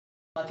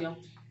साथियों,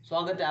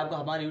 स्वागत है आपका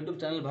हमारे YouTube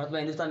चैनल भरत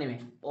भाई हिंदुस्तानी में।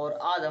 और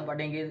आज हम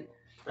पढ़ेंगे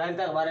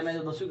प्रायिकता के बारे में,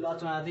 जो 10वीं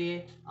क्लास में आती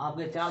है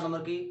आपके 4 नंबर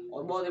की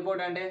और बहुत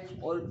इंपॉर्टेंट है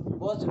और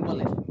बहुत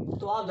सिंपल है।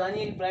 तो आप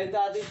जानिए कि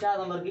प्रायिकता आती है 4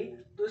 नंबर की,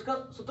 तो इसका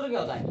सूत्र क्या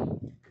होता है?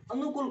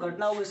 अनुकूल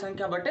घटनाओं की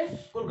संख्या बटे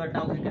कुल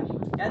घटनाओं की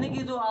संख्या। यानी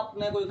कि जो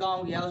आपने कोई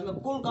काम किया उसमें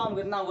कुल काम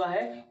कितना हुआ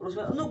है और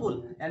उसमें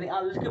अनुकूल, यानी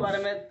आप इसके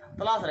बारे में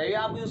तलाश रहे हैं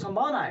आपकी जो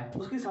संभावना है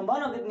उसकी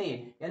संभावना कितनी है।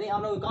 यानी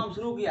आपने कोई काम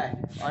शुरू किया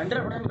है और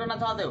 100% करना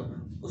चाहते हो,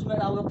 उसमें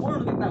आपका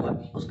पूर्ण कितना हुआ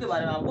उसके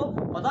बारे में आपको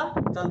पता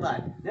चलता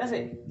है। जैसे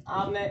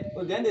आपने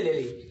कोई गेंदे ले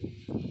ली,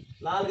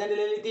 लाल गेंदे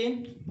ले ली 3,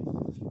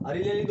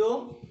 हरी ले ली 2,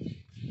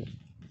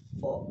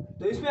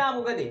 तो इसमें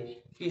आपको कहते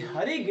कि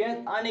हरी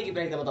गेंद आने की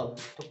प्रायिकता बताओ।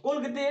 तो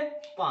कुल कितनी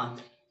है? 5,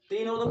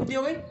 3 और 2 कितनी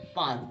हो गई?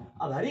 5।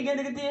 अब हरी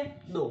गेंद कितनी है?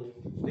 2,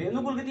 तो ये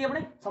अनुकूल कितनी है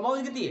अपने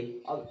संभावना कितनी है?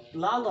 अब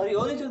लाल तो हरी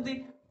हो नहीं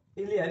सकती,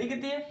 इसलिए हरी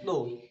कितनी है? 2,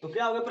 तो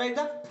क्या हो गया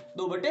प्रायिकता?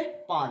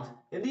 2/5।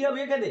 यदि अब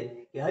ये कहते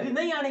कि हरी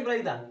नहीं आने की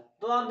प्रायिकता,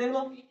 तो आप देख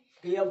लो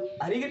कि अब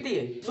हरी कितनी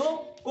है? 2,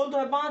 कुल तो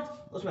है 5,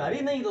 उसमें हरी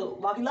नहीं तो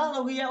बाकी लाल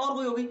हो गई है और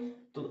कोई होगी,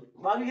 तो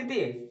बाकी कितनी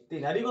है?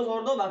 3। हरी को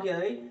छोड़ दो, बाकी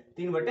हरी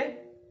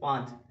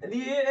 3/5। यदि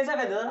ये ऐसा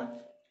कह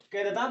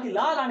देता कि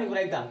लाल आने की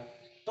प्रायिकता,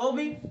 तो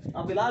भी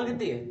आपकी लाल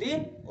कितनी है?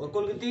 3 और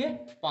कुल कितनी है?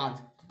 5,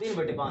 तो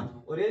 3/5।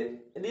 और ये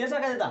यदि ऐसा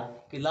कह देता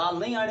कि लाल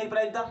नहीं आने की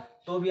प्रायिकता,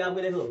 तो भी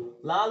आपके देख लो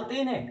लाल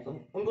 3 है तो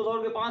उनको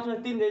छोड़ के 5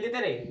 में 3 गए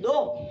कितने रहे? 2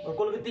 और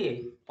कुल कितनी है?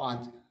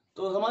 5।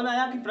 तो समझ में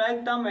आया कि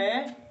प्रायिकता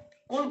में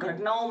कुल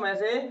घटनाओं में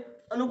से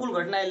अनुकूल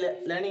घटनाएं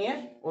लेनी है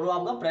और वो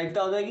आपका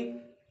प्रायिकता हो जाएगी।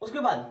 उसके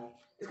बाद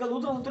इसका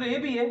दूसरा सूत्र ये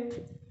भी है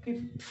कि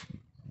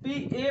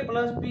PA +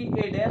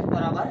 PA'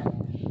 बराबर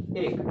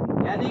 1।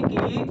 यानी कि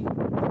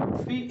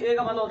PA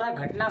का मतलब होता है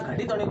घटना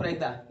घटित होने की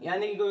प्रायिकता।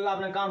 यानी कि कोई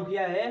आपने काम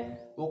किया है,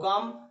 वो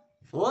काम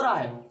हो रहा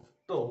है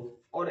तो,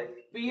 और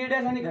PA'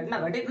 यानी घटना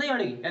घटित नहीं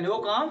होने की, यानी वो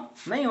काम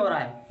नहीं हो रहा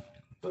है।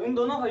 तो इन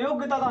दोनों का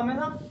योग कितना तो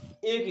हमेशा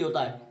एक ही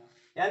होता है।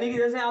 यानी कि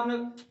जैसे आपने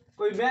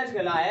कोई मैच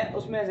खेला है,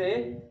 उसमें से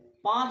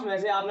 5 में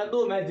से आपने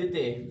 2 मैच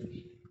जीते,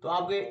 तो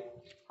आपके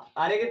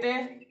हारे कितने?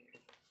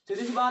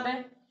 सीधी सी बात है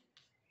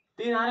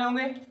 3 हारे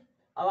होंगे।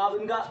 अब आप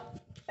इनका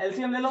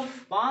एलसीएम ले लो,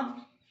 5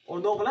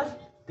 और 2 +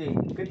 3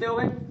 कितने हो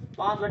गए?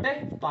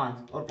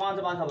 5/5, और 5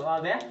 से 5 आ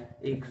गया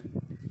 1।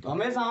 तो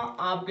हमेशा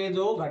आपके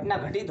जो घटना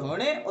घटित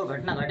होने और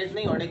घटना घटित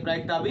नहीं होने की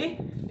प्रायिकता भी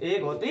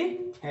एक होती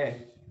है।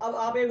 अब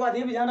आप एक बात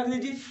ये भी ध्यान रख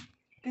लीजिए,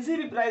 किसी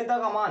भी प्रायिकता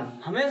का मान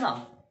हमेशा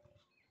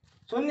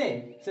 0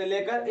 से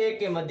लेकर 1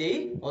 के मध्य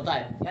ही होता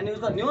है। यानी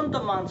उसका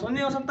न्यूनतम मान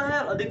 0 हो सकता है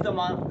और अधिकतम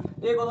मान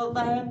 1 हो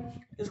सकता है।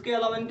 इसके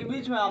अलावा इनके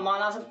बीच में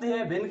मान आ सकते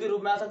हैं, भिन्न के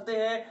रूप में आ सकते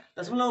हैं,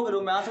 दशमलव के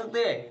रूप में आ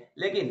सकते हैं,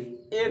 लेकिन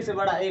 1 से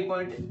बड़ा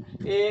 1.1,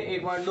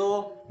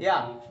 1.2 या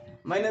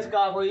माइनस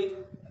का कोई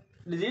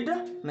डिजिट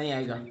नहीं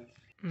आएगा।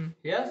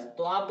 यस,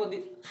 तो आपको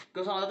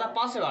क्वेश्चन आता था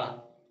पासे वाला।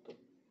 तो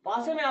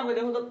पासे में आपको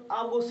देखो तो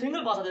आपको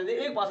सिंगल पासा दे दे,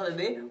 एक पासा दे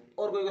दे,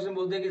 और कोई क्वेश्चन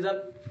पूछ दे कि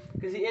जब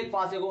किसी एक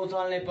पासे को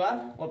उछालने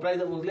पर और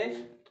प्राइस पूछ ले,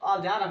 तो आप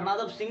ध्यान रखना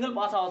जब सिंगल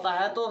पासा होता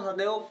है तो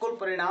सदैव कुल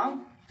परिणाम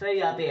सही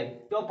आते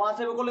हैं। क्यों?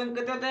 पासे में कुल अंक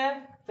कितने होते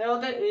हैं? 6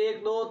 होते हैं।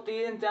 1 2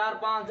 3 4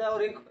 5 6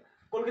 और 1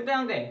 कुल कितने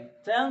अंक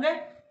है? 6 अंक है।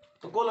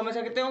 तो कुल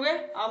हमेशा कितने होंगे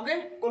आपके?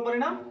 कुल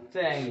परिणाम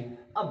 6 आएंगे।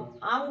 अब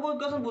आपको कोई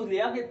क्वेश्चन पूछ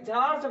लिया कि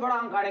 4 से बड़ा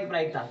अंक आने की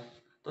प्रायिकता,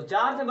 तो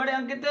 4 से बड़े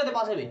अंक कितने होते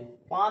पासे में?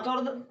 5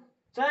 और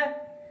 6,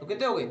 तो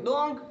कितने हो गए? 2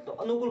 अंक। तो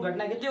अनुकूल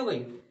घटना कितनी हो गई?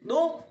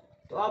 2।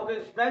 तो आपकी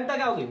प्रायिकता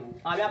क्या होगी?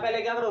 आप यहाँ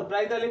पहले क्या करो,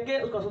 प्रायिकता लिख के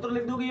उसका सूत्र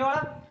लिख दोगे ये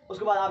वाला,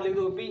 उसके बाद आप लिख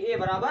दोगे PA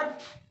बराबर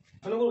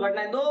अनुकूल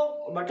घटनाएं 2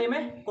 बटे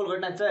में कुल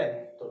घटनाएं 6।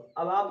 तो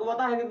अब आपको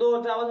पता है कि 2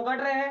 और 4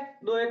 कट रहे हैं,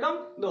 2 एकम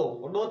 2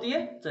 और 2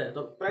 3 6,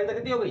 तो प्रायिकता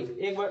कितनी हो गई?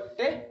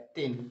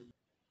 1/3।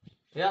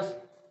 यस,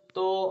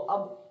 तो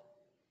अब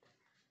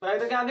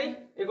प्रायिकता क्या आ गई?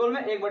 इक्वल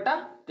में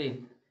 1/3।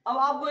 अब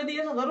आपको यदि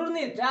ऐसा जरूर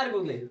नहीं 4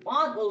 पूछ ले,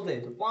 5 पूछ ले,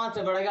 तो 5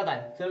 से बड़ा क्या होता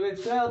है?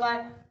 सिर्फ 6 होता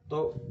है। तो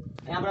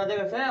यहाँ पर आ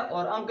जाएगा 6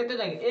 और अंक कितने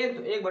जाएंगे? 1,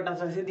 तो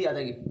 1/6 सीधी आ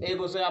जाएगी।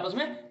 1 और 6 आपस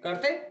में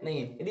करते नहीं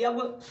है। यदि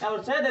आपको यहाँ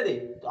पर 6 दे दे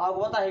तो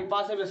आपको पता है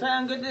 5 से 6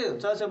 अंक कितने?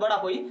 6 से बड़ा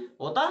कोई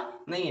होता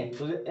नहीं है,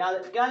 तो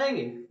क्या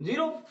जाएंगे?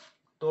 0।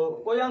 तो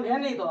कोई अंक है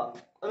नहीं, तो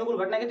अनुकूल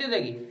घटना कितनी हो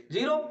जाएगी?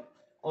 0।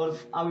 और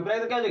आपकी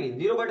प्रायिकता क्या हो जाएगी?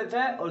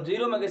 0/6, और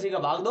 0 में किसी का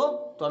भाग दो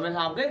तो हमेशा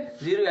आपके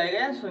 0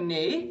 आएगा, 0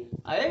 ही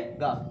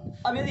आएगा।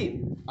 अब यदि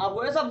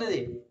आपको ऐसा दे दे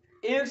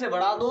 1 से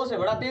बड़ा, 2 से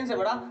बड़ा, 3 से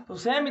बड़ा, तो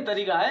सेम ही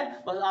तरीका है,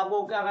 बस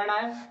आपको क्या करना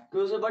है कि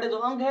उससे बड़े जो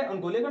अंक है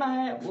उनको लिखना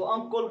है। वो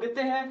अंक कुल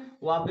कितने हैं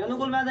वो आपके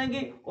अनुकूल में आ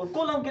जाएंगे, और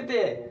कुल अंक कितने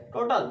हैं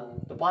टोटल,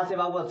 तो 5 से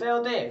आपको 6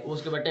 होते हैं, वो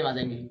उसके बट्टे में आ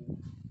जाएंगे।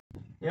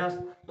 यस,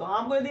 तो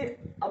आपको यदि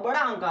अब बड़ा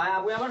अंक है,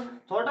 आपको यहाँ पर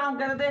छोटा अंक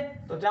कहते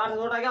थे, तो 4 से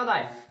छोटा क्या होता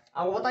है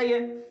आपको बताइए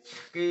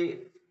कि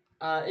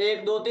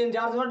 1 2 3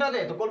 4 से छोटे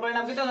होते, तो कुल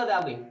परिणाम कितने होते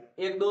आपके?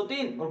 1 2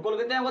 3, और कुल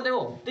कितने होते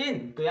वो?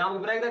 3। तो यहाँ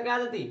की प्रायिकता क्या आ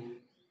जाती?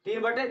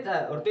 3/6,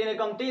 और 3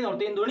 एकम 3 और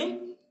 3 दूनी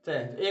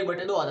 6,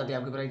 1/2 आ जाती है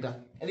आपकी प्रायिकता।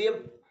 यदि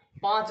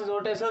 5 से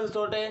छोटे, 6 से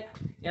छोटे,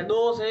 या 2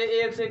 से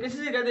 1 से किसी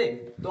से कहते,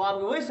 तो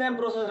आपको वही सेम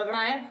प्रोसेस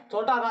रखना है।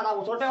 छोटा आकार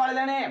आपको छोटे वाले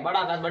लेने हैं, बड़ा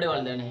आकार बड़े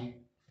वाले लेने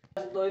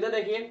हैं। तो इधर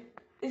देखिए,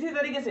 इसी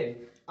तरीके से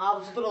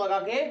आप सूत्र लगा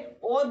के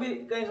और भी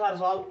कई सारे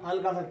सवाल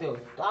हल कर सकते हो।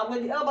 तो आपको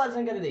यदि अभाज्य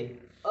संख्या दे दे,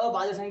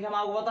 अभाज्य संख्या में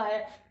आपको पता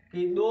है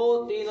कि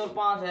 2, 3 और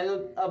 5 है,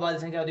 तो अभाज्य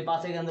संख्या होती है,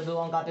 5 के अंदर 2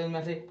 अंक आते हैं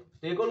उनमें से,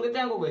 तो ये कुल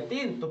कितने अंक हो गए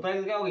 3, तो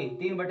प्रायिकता क्या होगी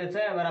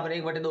 3/6 बराबर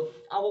 1/2।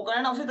 आपको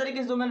करना उसी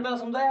तरीके से जो मैंने पहले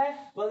समझाया है,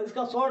 बस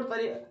इसका शॉर्ट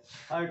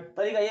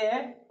तरीका ये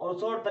है, और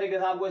शॉर्ट तरीके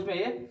से आपको इसमें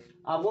ये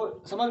आपको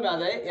समझ में आ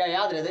जाए या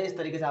याद रह जाए, इस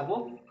तरीके से आपको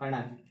करना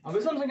है। अब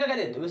विषम संख्या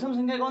कहते हैं, तो विषम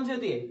संख्या कौन सी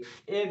होती है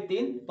 1,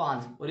 3,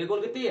 5, और ये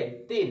कुल कितनी है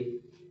 3,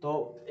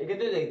 तो ये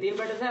कितनी हो जाएगी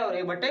 3/6 और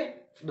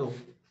 1/2।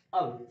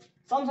 अब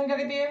सम संख्या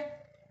कितनी है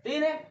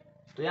 3 है,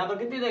 तो यहाँ पर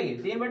कितनी हो जाएगी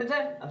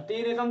 3/6। अब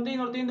 3 एकम 3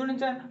 और 3 दूनी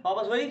 6,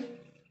 वापस वही।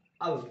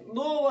 अब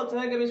 2 और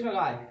 6 के बीच में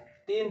कहा है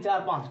 3, 4,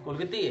 5, कुल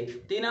कितनी है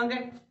 3 अंक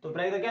है, तो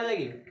प्रायिकता क्या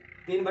जाएगी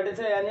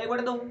 3/6 यानी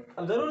 1/2।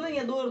 अब जरूर नहीं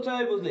है 2 और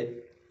 6 पूछ ले,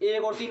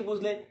 1 और 3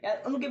 पूछ ले,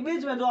 यार उनके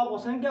बीच में जो आपको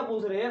संख्या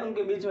पूछ रहे हैं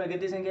उनके बीच में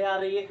कितनी संख्या आ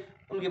रही है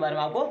उनके बारे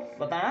में आपको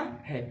बताना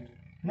है।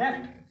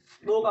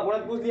 नेक्स्ट 2 का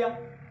गुणज पूछ लिया,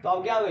 तो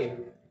अब क्या हो गई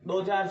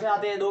 2, 4 से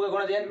आते हैं 2 के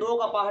गुणज, यानी 2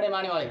 का पहाड़े में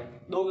आने वाले,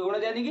 2 के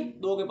गुणज यानी कि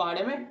 2 के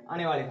पहाड़े में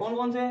आने वाले कौन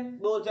कौन से हैं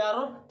 2, 4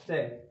 और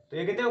 6, तो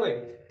ये कितने हो गए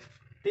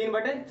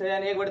 3/6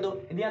 यानी 1/2।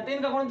 यदि यहाँ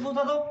 3 का गुणज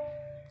पूछता तो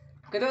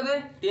कितने होते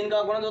हैं 3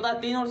 का गुणज होता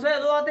है 3 और 6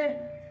 2 आते हैं,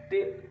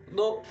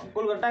 2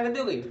 कुल घटना कितनी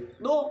हो गई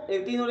 2,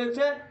 1 3 और 1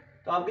 6,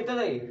 तो आप कितने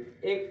देगी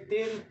 1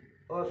 3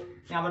 और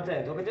यहाँ पर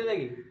 6, तो कितने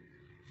देगी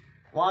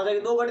वहां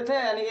जाएगी 2/6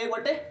 यानी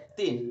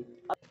 1/3।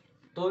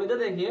 तो इधर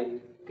देखिए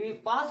कि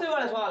पासे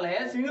वाले सवाल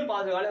है, सिंगल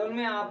पासे वाले,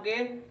 उनमें आपके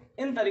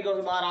इन तरीकों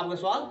से बाहर आपके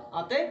सवाल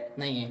आते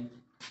नहीं है।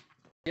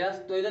 यस,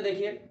 तो इधर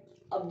देखिए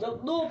अब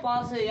जब 2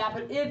 पासे या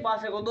फिर एक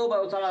पासे को 2 बार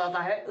उछाला जाता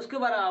है उसके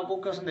बारे में आपको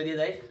क्वेश्चन दे दिया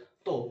जाए,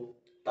 तो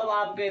तब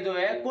आपके जो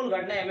है कुल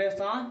घटना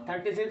हमेशा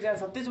 36 या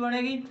 36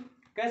 बनेगी।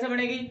 कैसे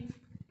बनेगी,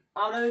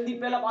 आपने यदि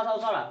पहला पासा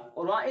उछाला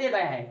और वहां 1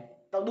 आया है,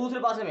 तब दूसरे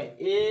पासे में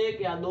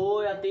 1 या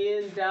 2 या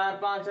 3 4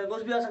 5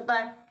 कुछ भी आ सकता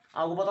है,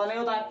 आपको पता नहीं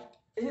होता है।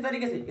 इसी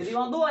तरीके से यदि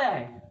वहां 2 आया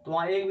है तो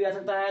वहां 1 भी आ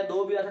सकता है,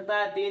 2 भी आ सकता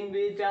है, 3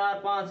 भी, 4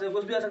 5 से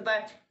कुछ भी आ सकता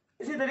है।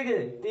 इसी तरीके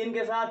से 3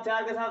 के साथ,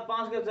 4 के साथ,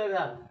 5 के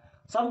साथ,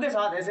 सबके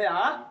साथ ऐसे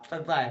आ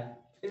सकता है।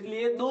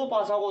 इसलिए 2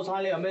 पासों को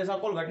उछालने हमेशा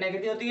कुल घटना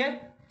कितनी होती है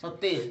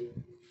 36।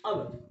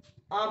 अब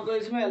आपको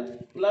इसमें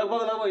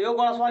लगभग योग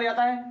वाला सवाल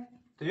आता है,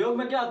 तो योग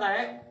में क्या होता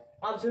है,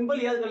 आप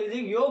सिंपल याद कर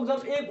लीजिए, योग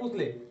जब 1 पूछ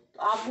ले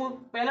तो आपको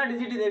पहला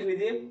डिजिट ही देख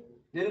लीजिए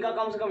जिनका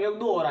कम से कम योग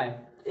 2 हो रहा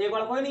है, 1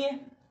 वाला कोई नहीं है,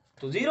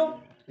 तो 0,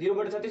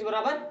 0/36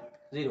 बराबर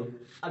 0।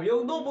 अब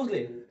योग 2 पूछ ले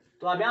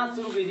तो आप यहाँ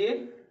शुरू कीजिए,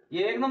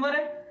 ये 1 नंबर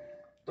है,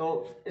 तो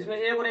इसमें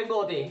 1 और 1 2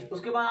 होते हैं,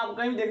 उसके बाद आप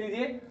कहीं भी देख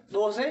लीजिए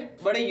 2 से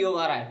बड़े योग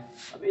आ रहा है।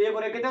 अब 1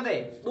 और 1 कितने होते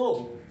हैं 2,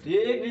 तो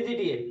ये 1 डिजिट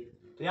ही है,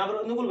 तो यहाँ पर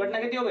अनुकूल घटना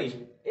कितनी हो गई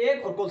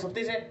 1 और कुल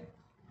 36 है।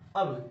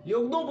 अब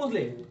योग 2 पूछ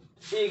ले,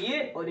 1 ये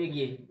और 1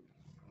 ये,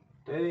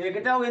 तो ये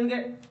कितना हो गया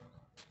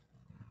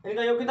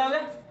इनका योग कितना हो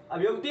गया।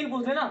 अब योग 3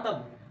 पूछ लेना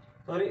तब,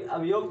 सॉरी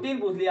अब योग 3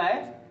 पूछ लिया है,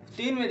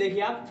 3 में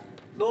देखिए आप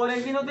 2 और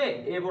 1 3 होते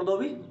हैं, 1 और 2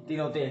 भी 3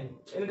 होते हैं,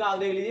 इनका आप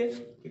देख लीजिए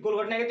कि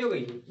कुल घटना कितनी हो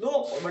गई 2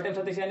 और बटे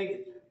 36 यानी कि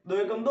 2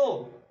 एकम 2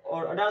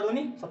 और 18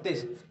 दूनी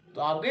 36,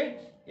 तो आपके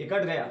ये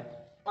कट गया।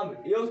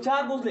 अब योग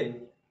 4 पूछ ले,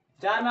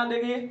 4 में आप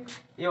देखिए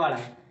ये वाला,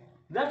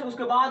 जस्ट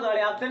उसके बाद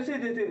वाले आप फिर से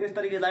इस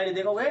तरीके से लाइन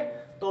देखोगे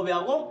तो भी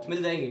आपको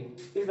मिल जाएगी।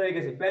 इस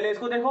तरीके से पहले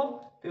इसको देखो,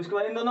 फिर उसके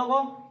बाद इन दोनों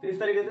को, फिर इस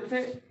तरीके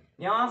से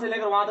यहाँ से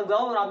लेकर वहां तक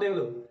जाओ और आप देख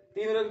लो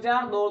 3 और 1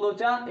 4, 2 और 2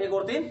 4, 1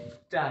 और 3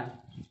 4।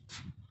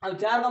 अब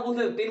 4 का पूछ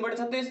ले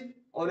 3/36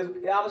 और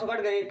यहाँ से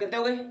कट गए कितने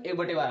हो गए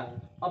 1/12।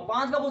 अब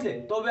 5 का पूछ ले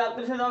तो भी आप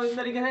फिर से जाओ इस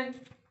तरीके से,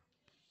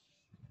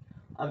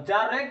 अब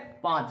 4 और 1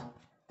 5,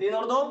 3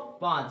 और 2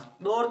 5,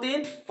 2 और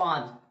 3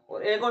 5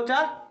 और 1 और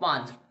 4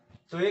 5,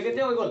 तो ये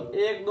कितने हो गए कुल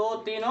 1 2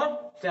 3 और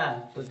 4,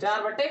 तो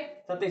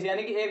 4/36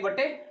 यानी कि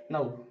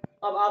 1/9।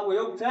 अब आपको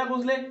योग 6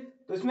 पूछ ले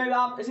तो इसमें भी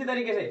आप इसी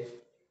तरीके से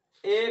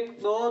 1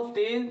 2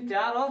 3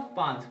 4 और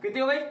 5 कितनी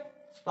हो गई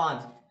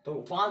 5, तो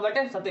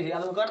 5/36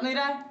 यार तो कट नहीं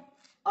रहा है।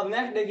 अब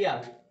नेक्स्ट देखिए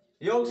आप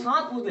योग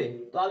 7 पूछ ले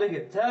तो आप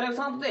देखिए 6 और 1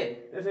 7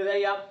 होते, जैसे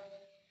जाइए आप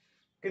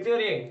कितनी हो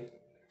रही है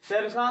 6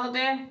 और 1 7 होते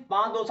हैं,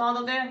 5 2 7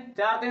 होते हैं,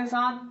 4 3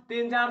 7,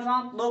 3 4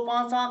 7, 2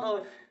 5 7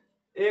 और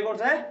 1 और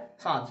 6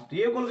 7, तो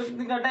ये कुल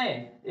कितनी घटना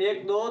है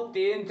 1 2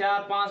 3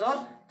 4 5 और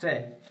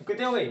 6, तो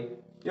कितनी हो गई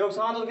योग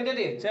 7 और कितनी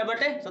थी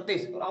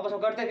 6/36 और आपस में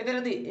करते कितनी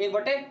रहती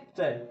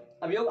 1/6।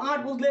 अब योग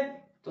 8 पूछ ले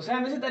तो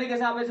सेम इसी तरीके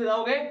से आप ऐसे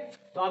जाओगे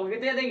तो आपको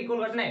कितनी देगी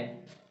कुल घटना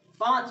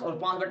 5 और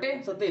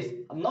 5/36।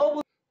 अब 9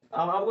 पूछ,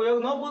 अब आपको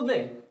योग 9 पूछ ले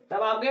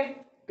तब आपके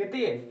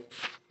कितनी है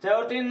 6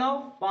 और 3 9,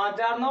 5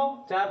 4 9,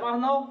 4 5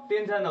 9,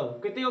 3 6 9,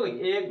 कितनी हो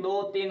गई 1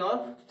 2 3 और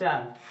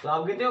 4, तो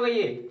आप कितनी हो गई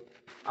ये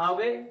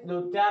आपके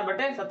जो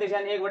 4/36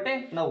 यानी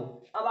 1/9।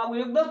 अब आपको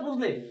योग 10 पूछ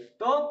ले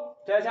तो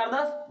 6 4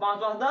 10, 5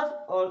 5 10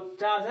 और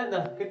 4 से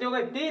 10, कितनी हो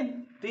गई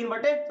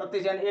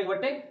 3/36 यानी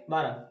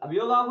 1/12। अब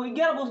योग आपको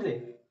 11 पूछ ले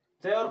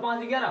 6 और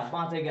 5 11,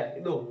 5 से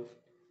 11 2,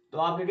 तो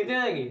आपकी कितनी हो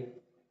जाएगी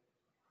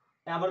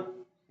यहाँ पर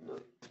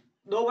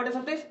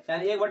 2/36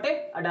 यानी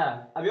 1/18।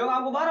 अब योग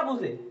आपको 12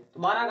 पूछ ले तो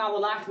 12 का आपको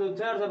लास्ट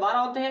 6 से 12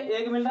 होते हैं,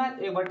 1 मिल रहा है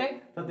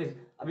 1/36।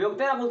 अब योग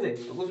 13 पूछ ले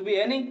तो कुछ भी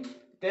है नहीं,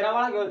 13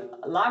 वाला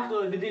लास्ट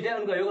डिजिट है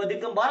उनका योग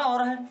अधिकतम 12 हो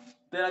रहा है,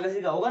 13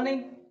 किसी का होगा नहीं,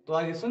 तो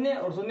आगे 0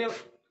 और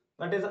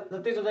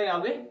 0/36 हो जाएगा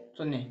आपके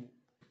 0।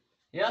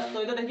 यस,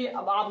 तो इधर देखिए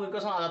अब आपको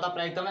क्वेश्चन आ जाता है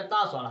प्रायिकता में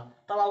ताश वाला।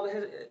 तब आप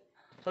कैसे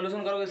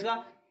सोल्यूशन करोगे इसका।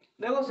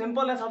 देखो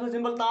सिंपल है, सबसे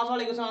सिंपल ताश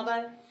वाले क्वेश्चन आता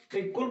है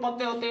कि कुल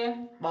पत्ते होते हैं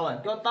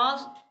 52, क्यों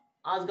ताश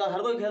आजकल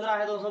हर कोई खेल रहा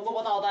है तो सबको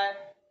पता होता है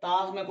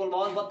ताश में कुल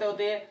 52 पत्ते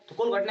होते हैं, तो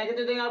कुल घटना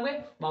कितने देंगे आपके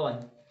 52।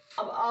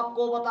 अब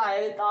आपको पता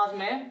है ताश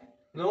में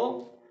जो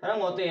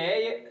रंग होते हैं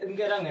ये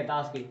इनके रंग है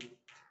ताश की,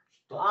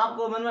 तो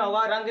आपको मन में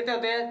होगा रंग कितने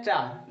होते हैं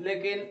 4,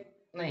 लेकिन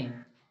नहीं,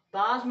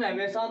 ताश में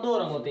हमेशा 2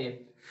 रंग होते हैं,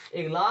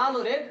 एक लाल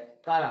और एक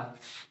काला।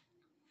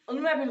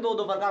 उनमें फिर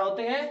 2 प्रकार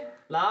होते हैं।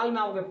 लाल में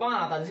आपके पान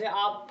आता है, जैसे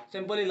आप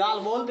सिंपली लाल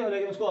बोलते हो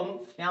लेकिन उसको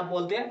हम यहाँ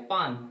बोलते हैं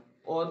पान,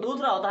 और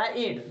दूसरा होता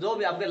है ईंट जो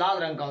भी आपके लाल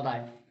रंग का होता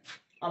है।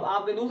 अब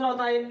आपके दूसरा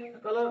होता है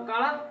कलर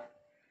काला,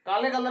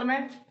 काले कलर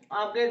में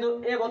आपके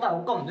जो एक होता है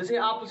हुक्म, जैसे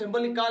आप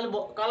सिंपली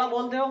काला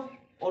बोलते हो,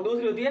 और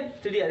दूसरी होती है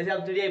चिड़िया, जैसे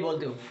आप चिड़िया ही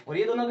बोलते हो, और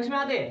ये दोनों किसमें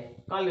आते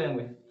हैं काले रंग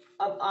में।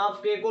 अब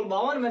आपके कुल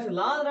 52 में से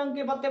लाल रंग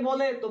के पत्ते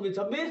बोले तो भी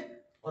 26,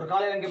 और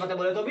काले रंग के पत्ते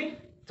बोले तो भी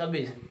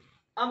 26।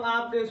 अब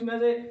आपके इसमें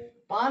से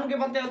पान के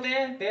पत्ते होते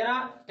हैं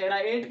 13, 13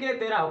 ईंट के,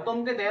 13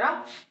 हुक्म के,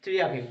 13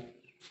 चिड़िया के।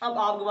 अब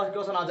आपके पास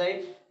क्वेश्चन आ जाए,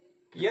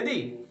 यदि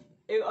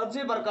एक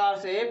अच्छी प्रकार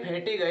से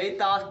फेंटी गई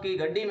ताश की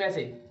गड्डी में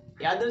से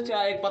यादृच्छिक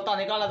एक पत्ता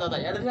निकाला जाता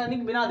है,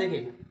 यादृच्छिक बिना देखे,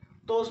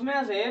 तो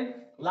उसमें से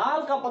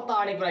लाल का पत्ता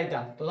आने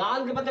प्रायिकता, तो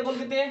लाल के पत्ते कुल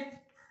कितने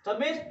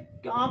 26,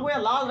 क्यों आपको यह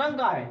लाल रंग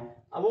का है।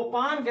 अब वो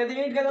पान कहते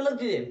हैं ईंट कहते अलग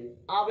चीज है,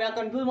 आप यहाँ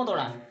कंफ्यूज मत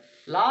होना,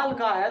 लाल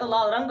का है तो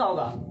लाल रंग का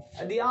होगा।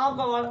 यदि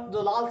आपका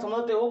जो लाल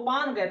समझते हो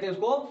पान कहते हैं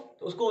उसको,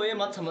 तो उसको ये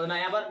मत समझना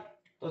यहाँ पर।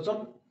 तो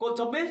सब कुल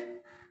 26,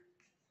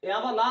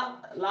 यहाँ पर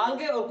लाल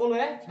के और कुल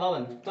है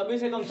 52,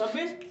 26 एकम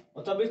 26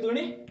 और 26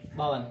 दूनी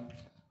 52।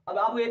 अब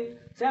आप ये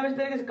सेम इस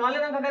तरीके से काले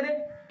रंग का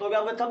कहते तो भी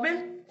आपका 26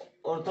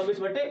 और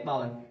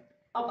 26/52।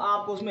 अब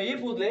आपको उसमें ये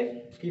पूछ ले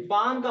कि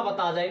पान का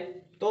पता आ जाए,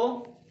 तो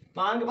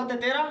पान के पत्ते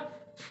 13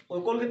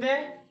 और कुल कितने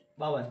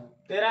 52,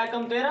 13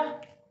 एकम 13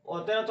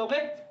 और 13 चौके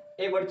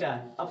 1/4।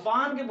 अब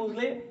पान के पूछ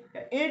ले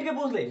या ईंट के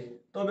पूछ ले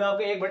तो भी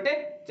आपके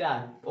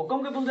 1/4,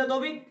 हुक्म के पूछ ले तो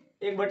भी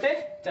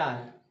 1/4,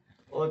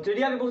 और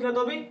चिड़िया के पूछ ले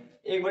तो भी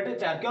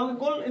 1/4, क्योंकि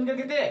कुल इनके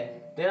कितने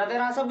 13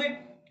 13 सबके।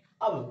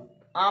 अब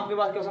आपके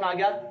पास क्वेश्चन आ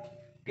गया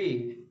कि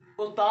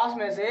उस ताश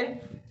में से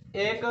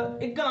एक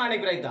इक्का आने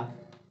की प्रायिकता,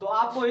 तो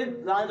आपको ये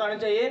जानकारी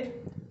चाहिए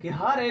कि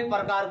हर एक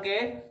प्रकार के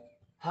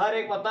हर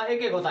एक पत्ता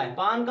एक एक होता है।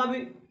 पान का भी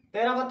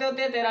 13 पत्ते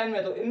होते हैं 13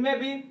 इनमें, तो इनमें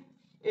भी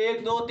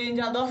 1 2 3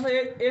 4 10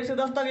 1 से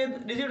 10 तक ये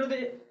डिजिट होते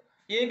हैं,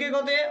 ये एक एक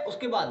होते हैं।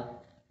 उसके बाद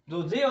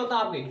जो जे होता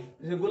है आपके,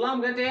 जैसे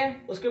गुलाम कहते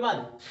हैं, उसके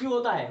बाद क्यू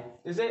होता है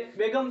जैसे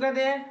बेगम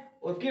कहते हैं,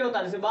 और के होता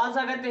है जैसे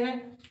बादशाह कहते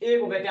हैं, ए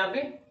को कहते हैं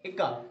आपके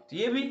इक्का, तो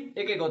ये भी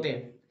एक एक होते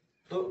हैं।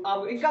 तो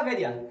आपको इक्का कह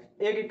दिया,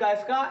 एक इक्का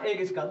इसका,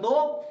 एक इसका 2,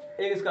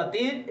 एक इसका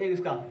 3, एक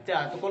इसका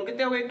 4, तो कुल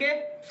कितने हो गए के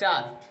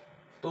 4।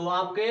 तो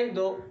आपके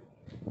दो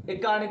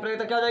इक्का आने की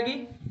प्रक्रिया क्या हो जाएगी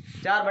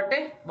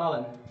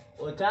 4/52,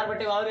 और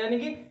 4/52 यानी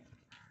कि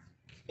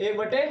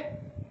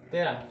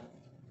 1/13।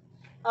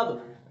 अब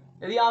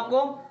यदि आपको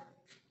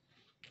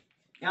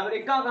यहाँ पर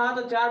इक्का कहा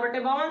तो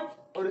 4/52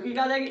 और इसकी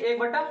क्या जाएगी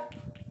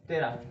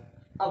 1/13।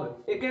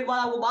 अब एक एक बार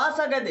आपको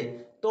बादशाह कह दे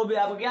तो भी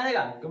आपको क्या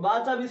देगा कि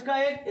बादशाह भी इसका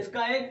एक,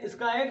 इसका एक,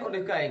 इसका एक और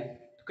इसका एक,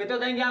 तो कितने हो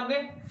जाएंगे आपके,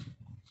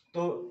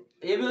 तो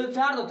ये भी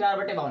 4, तो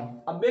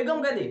 4/52। अब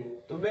बेगम कह दे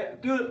तो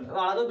क्यों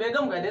वाला तो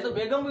बेगम कह दे तो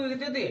बेगम की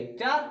कितनी होती है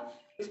 4।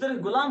 इस तरह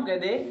गुलाम कह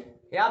दे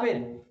या फिर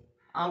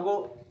आपको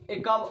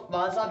इक्का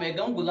बादशाह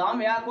बेगम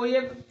गुलाम या कोई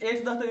एक से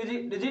 10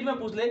 डिजिट में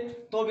पूछ ले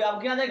तो भी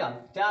आपको क्या देगा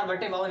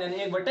 4/52 यानी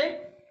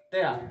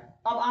 1/13।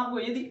 अब आपको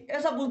यदि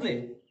ऐसा पूछ ले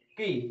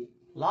कि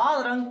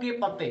लाल रंग के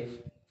पत्ते,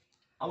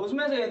 अब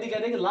उसमें से यदि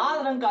कहते हैं कि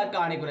लाल रंग का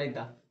कहानी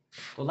प्रायिकता,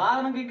 तो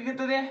लाल रंग के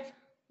कितने थे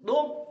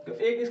 2, तो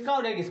एक इसका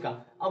और एक इसका।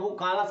 अब वो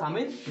काला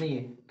शामिल नहीं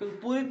है क्योंकि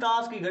पूरी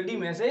ताश की गड्डी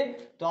में से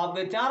तो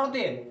आपके 4 होते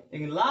हैं,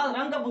 लेकिन लाल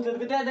रंग का पूछे तो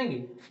कितने आ जाएंगे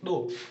 2,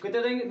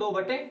 कितने देंगे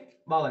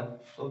 2/52,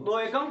 तो 2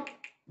 एकम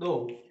 2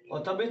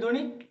 और 26 दूनी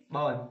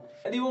 52।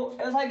 यदि वो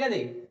ऐसा कह दे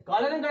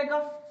काले रंग का इक्का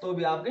तो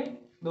भी आपके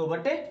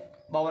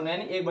 2/52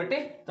 यानी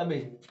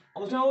 1/26।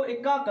 अब उसमें वो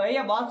इक्का कहे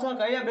या बादशाह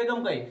कहे या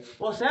बेगम कहे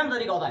वो सेम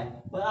तरीका होता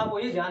है, बस आपको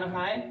ये ध्यान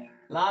रखना है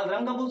लाल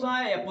रंग का पूछा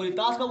है या पूरी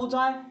ताश का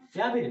पूछा है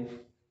या फिर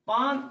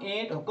पान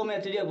ईंट हुक्म या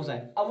चिड़िया पूछा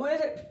है। अब वो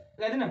ऐसे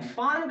कहते हैं ना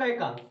पान का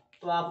इक्का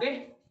तो आपके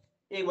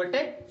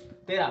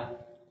 1/13।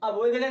 अब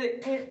वो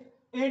कहते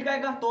ईंट का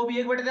इक्का तो भी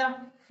 1/13,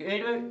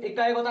 ईंट में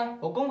इक्का एक होता है,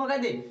 हुक्म का कह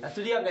दे या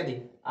चिड़िया कह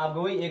दे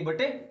आपको वही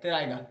 1/13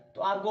 आएगा।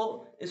 तो आपको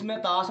इसमें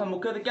ताश में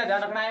मुख्यतः क्या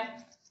ध्यान रखना है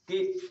कि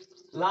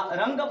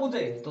रंग का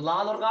पूछे तो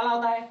लाल और काला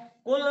होता है,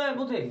 कुल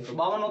पूछे तो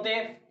 52 होते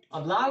हैं।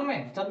 अब लाल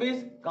में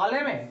 26,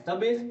 काले में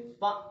 26,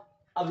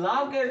 अब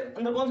लाल के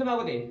अंदर कौन से भाग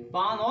होते हैं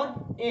पान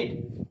और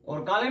ईंट,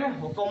 और काले में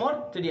हुक्म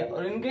और चिड़िया,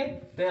 और इनके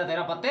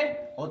 13 पत्ते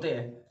होते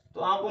हैं।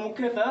 तो आपको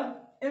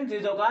मुख्यतः इन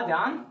चीजों का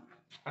ध्यान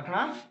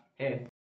रखना है।